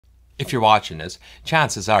If you're watching this,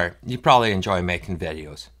 chances are you probably enjoy making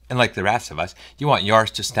videos. And like the rest of us, you want yours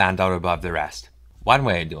to stand out above the rest. One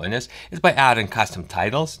way of doing this is by adding custom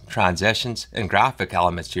titles, transitions, and graphic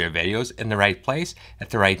elements to your videos in the right place at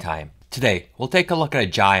the right time. Today, we'll take a look at a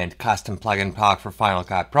giant custom plugin pack for Final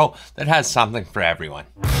Cut Pro that has something for everyone.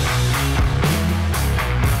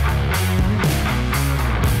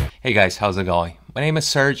 Hey guys, how's it going? My name is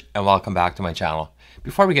Serge and welcome back to my channel.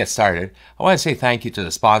 Before we get started, I want to say thank you to the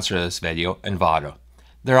sponsor of this video, Envato.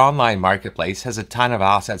 Their online marketplace has a ton of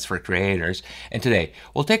assets for creators, and today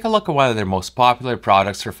we'll take a look at one of their most popular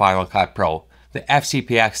products for Final Cut Pro, the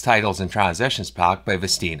FCPX Titles and Transitions pack by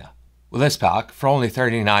Vystina. With this pack, for only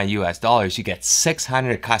 $39 you get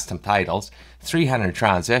 600 custom titles, 300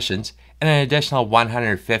 transitions, and an additional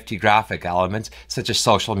 150 graphic elements such as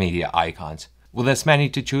social media icons. With this many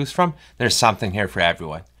to choose from, there's something here for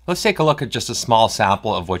everyone. Let's take a look at just a small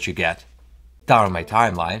sample of what you get. Down on my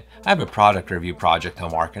timeline, I have a product review project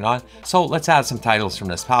I'm working on, so let's add some titles from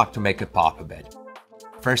this pack to make it pop a bit.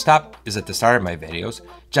 First up is at the start of my videos,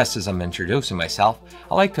 just as I'm introducing myself,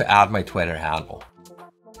 I like to add my Twitter handle.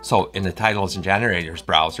 So in the Titles and Generators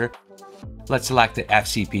browser, let's select the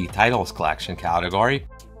FCP Titles collection category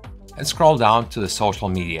and scroll down to the social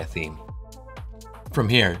media theme. From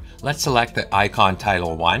here, let's select the icon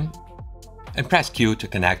title 1 and press Q to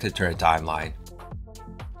connect it to our timeline.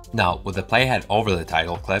 Now, with the playhead over the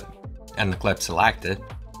title clip and the clip selected,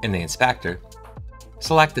 in the inspector,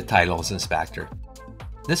 select the Titles Inspector.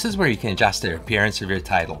 This is where you can adjust the appearance of your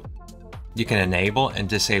title. You can enable and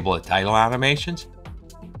disable the title animations,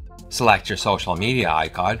 select your social media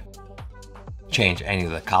icon, change any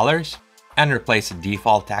of the colors, and replace the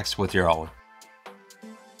default text with your own.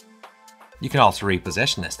 You can also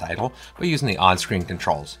reposition this title by using the on-screen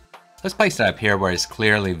controls. Let's place it up here where it's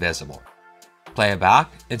clearly visible. Play it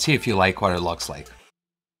back and see if you like what it looks like.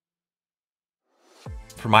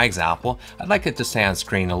 For my example, I'd like it to stay on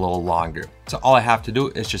screen a little longer, so all I have to do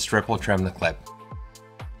is just triple trim the clip.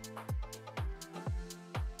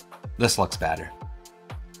 This looks better.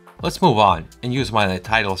 Let's move on and use one of the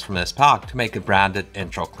titles from this pack to make a branded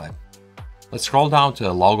intro clip. Let's scroll down to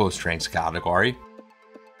the logo strings category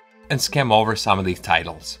and skim over some of these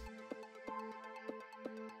titles.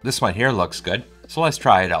 This one here looks good, so let's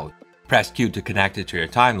try it out. Press Q to connect it to your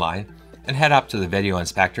timeline and head up to the video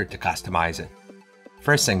inspector to customize it.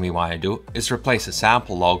 First thing we want to do is replace the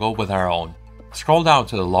sample logo with our own. Scroll down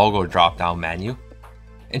to the logo drop-down menu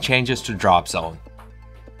and change this to drop zone.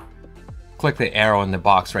 Click the arrow in the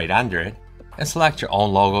box right under it and select your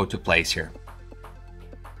own logo to place here.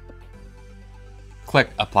 Click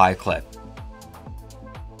Apply Clip.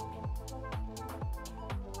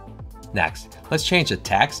 Next, let's change the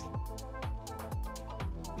text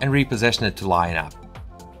and reposition it to line up.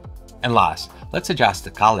 And last, let's adjust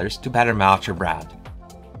the colors to better match your brand.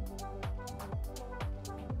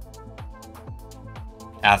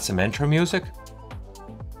 Add some intro music,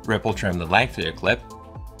 ripple trim the length of your clip,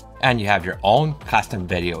 and you have your own custom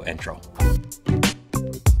video intro.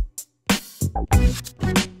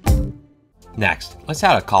 Next, let's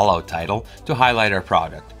add a callout title to highlight our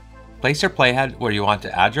product. Place your playhead where you want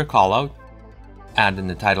to add your callout, and in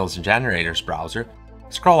the Titles and Generators browser,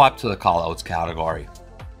 scroll up to the callouts category.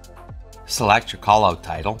 Select your callout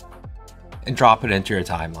title and drop it into your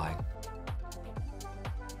timeline.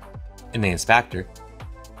 In the inspector,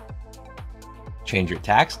 change your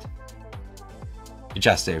text,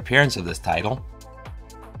 adjust the appearance of this title,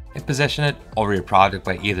 and position it over your product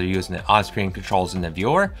by either using the on-screen controls in the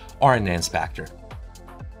viewer or in the inspector.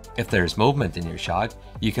 If there's movement in your shot,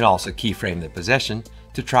 you can also keyframe the position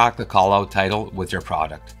to track the callout title with your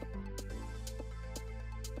product.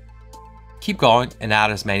 Keep going and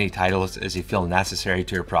add as many titles as you feel necessary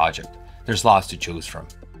to your project. There's lots to choose from.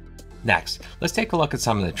 Next, let's take a look at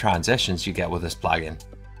some of the transitions you get with this plugin.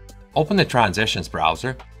 Open the Transitions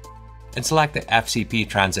browser and select the FCP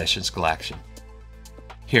Transitions collection.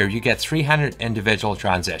 Here you get 300 individual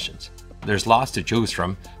transitions. There's lots to choose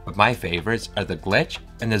from, but my favorites are the glitch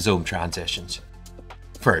and the zoom transitions.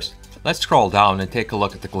 First, let's scroll down and take a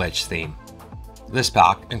look at the glitch theme. This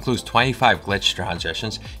pack includes 25 glitch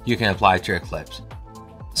transitions you can apply to your clips.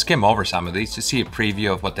 Skim over some of these to see a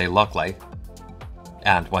preview of what they look like,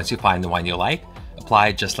 and once you find the one you like, apply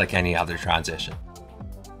it just like any other transition.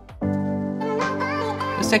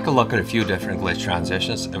 Let's take a look at a few different glitch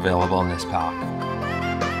transitions available in this pack.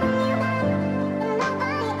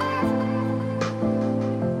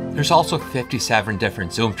 There's also 57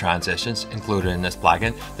 different zoom transitions included in this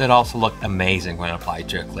plugin that also look amazing when applied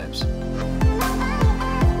to your clips.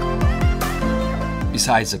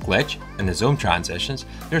 Besides the glitch and the zoom transitions,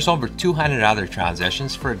 there's over 200 other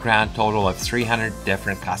transitions for a grand total of 300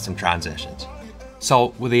 different custom transitions.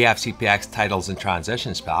 So with the FCPX Titles and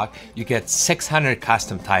Transitions pack, you get 600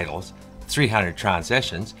 custom titles, 300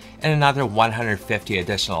 transitions, and another 150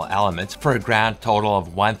 additional elements for a grand total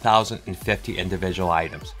of 1,050 individual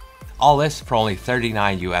items. All this for only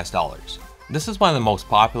 $39 US. This is one of the most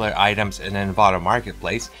popular items in the Envato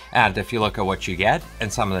marketplace, and if you look at what you get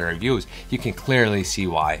and some of the reviews, you can clearly see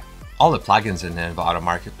why. All the plugins in the Envato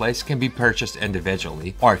marketplace can be purchased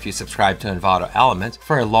individually, or if you subscribe to Envato Elements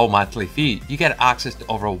for a low monthly fee, you get access to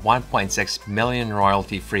over 1.6 million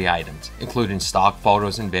royalty-free items, including stock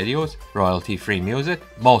photos and videos, royalty-free music,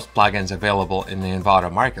 most plugins available in the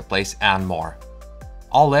Envato marketplace, and more.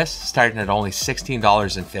 All this starting at only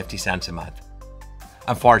 $16.50 a month.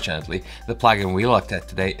 Unfortunately, the plugin we looked at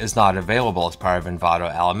today is not available as part of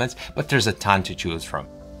Envato Elements, but there's a ton to choose from.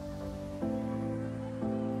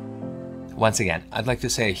 Once again, I'd like to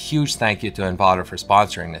say a huge thank you to Envato for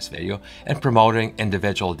sponsoring this video and promoting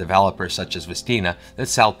individual developers such as Vystina that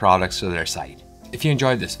sell products to their site. If you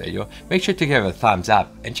enjoyed this video, make sure to give it a thumbs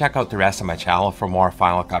up and check out the rest of my channel for more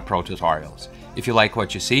Final Cut Pro tutorials. If you like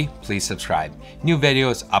what you see, please subscribe. New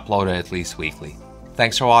videos uploaded at least weekly.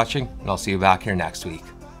 Thanks for watching, and I'll see you back here next week.